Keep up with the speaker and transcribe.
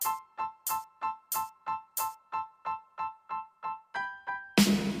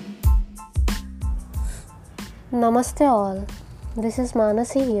Namaste all, this is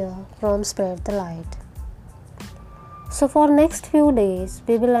Manasi here from Spread the Light. So for next few days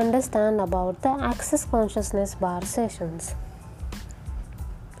we will understand about the Access Consciousness bar sessions.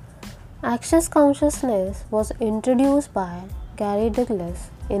 Access Consciousness was introduced by Gary Douglas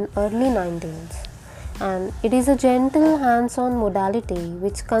in early 19s and it is a gentle hands-on modality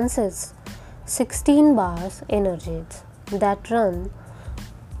which consists 16 bars energies that run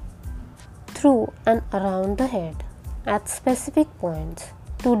through and around the head at specific points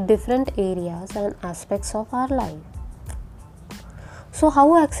to different areas and aspects of our life. So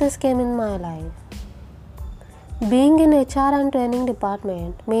how Access came in my life? Being in HR and training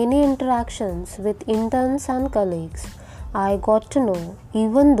department, many interactions with interns and colleagues, I got to know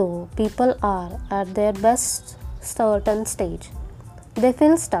even though people are at their best certain stage, they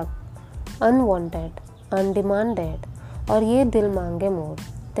feel stuck, unwanted, undemanded और ये दिल मांगे मोर.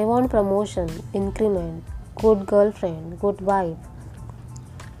 They want promotion, increment, good girlfriend, good wife.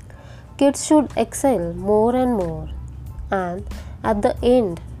 Kids should excel more and more. And at the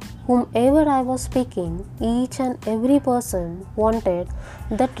end, whomever I was speaking, each and every person wanted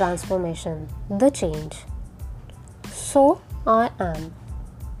the transformation, the change. So I am.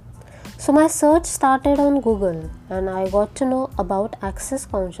 So my search started on Google and I got to know about Access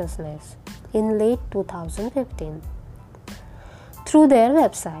Consciousness in late 2015. Through their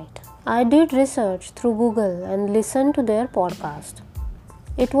website. I did research through Google and listened to their podcast.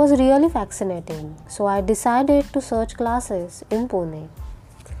 It was really fascinating, so I decided to search classes in Pune.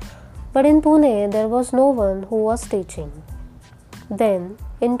 But in Pune, there was no one who was teaching. Then,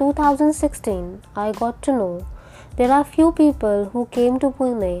 in 2016, I got to know there are few people who came to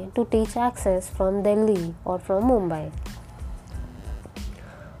Pune to teach Access from Delhi or from Mumbai.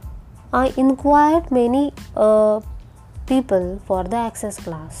 I inquired many people for the Access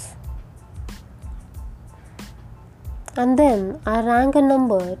class. And then I rang a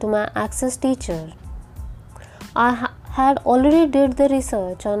number to my Access teacher. I had already did the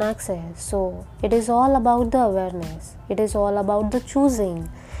research on Access, so it is all about the awareness. It is all about the choosing.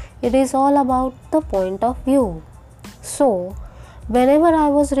 It is all about the point of view. So, whenever I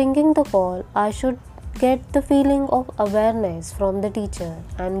was ringing the call, I should get the feeling of awareness from the teacher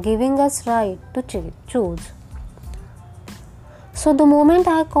and giving us right to choose. So the moment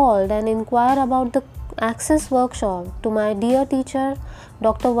I called and inquired about the Access workshop to my dear teacher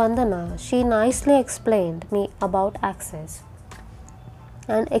Dr. Vandana, she nicely explained me about Access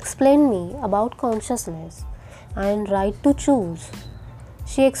and explained me about consciousness and right to choose.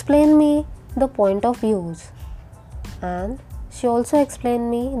 She explained me the point of views and she also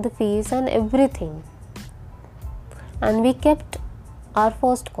explained me the fees and everything. And we kept our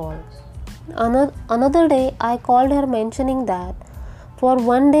first call. Another day I called her mentioning that for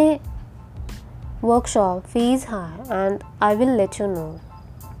one day workshop fee is high and I will let you know.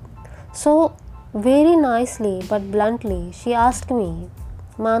 So very nicely but bluntly she asked me,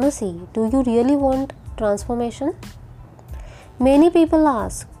 Manasi, do you really want transformation? Many people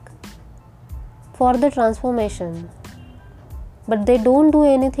ask for the transformation but they don't do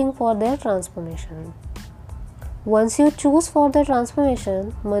anything for their transformation. Once you choose for the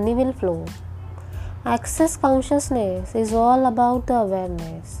transformation, money will flow. Access Consciousness is all about the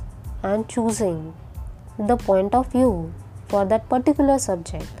awareness and choosing the point of view for that particular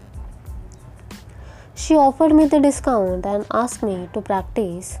subject. She offered me the discount and asked me to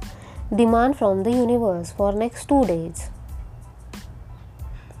practice demand from the universe for next 2 days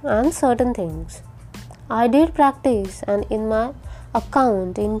and certain things. I did practice and in my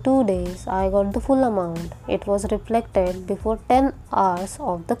account in 2 days I got the full amount. It was reflected before 10 hours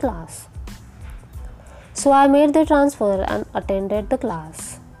of the class. So I made the transfer and attended the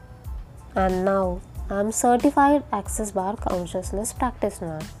class. And now I am certified Access Bar Consciousness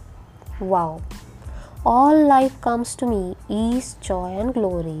practitioner. Wow! All life comes to me, ease, joy and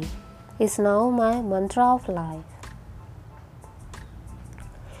glory is now my mantra of life.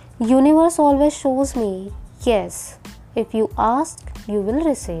 Universe always shows me, yes, if you ask, you will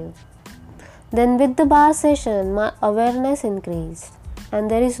receive. Then with the bar session, my awareness increased and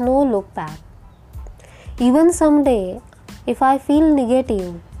there is no look back. Even someday, if I feel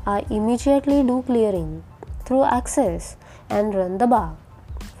negative, I immediately do clearing through Access and run the bar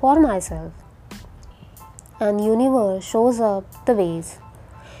for myself. And universe shows up the ways.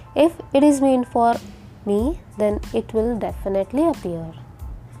 If it is meant for me, then it will definitely appear.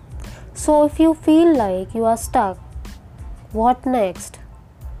 So if you feel like you are stuck, what next?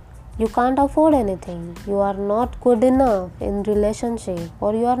 You can't afford anything. You are not good enough in relationship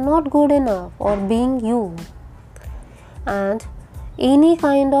or you are not good enough or being you. And any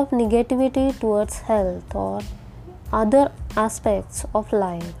kind of negativity towards health or other aspects of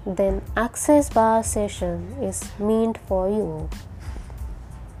life, then Access Bar session is meant for you.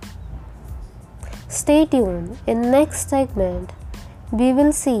 Stay tuned. In next segment, we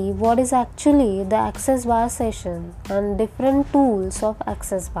will see what is actually the Access Bar session and different tools of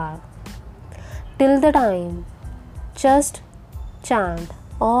Access Bar. Till the time, just chant,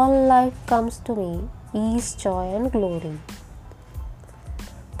 all life comes to me, ease, joy and glory.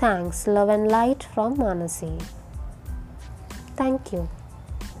 Thanks, love and light from Manasi. Thank you.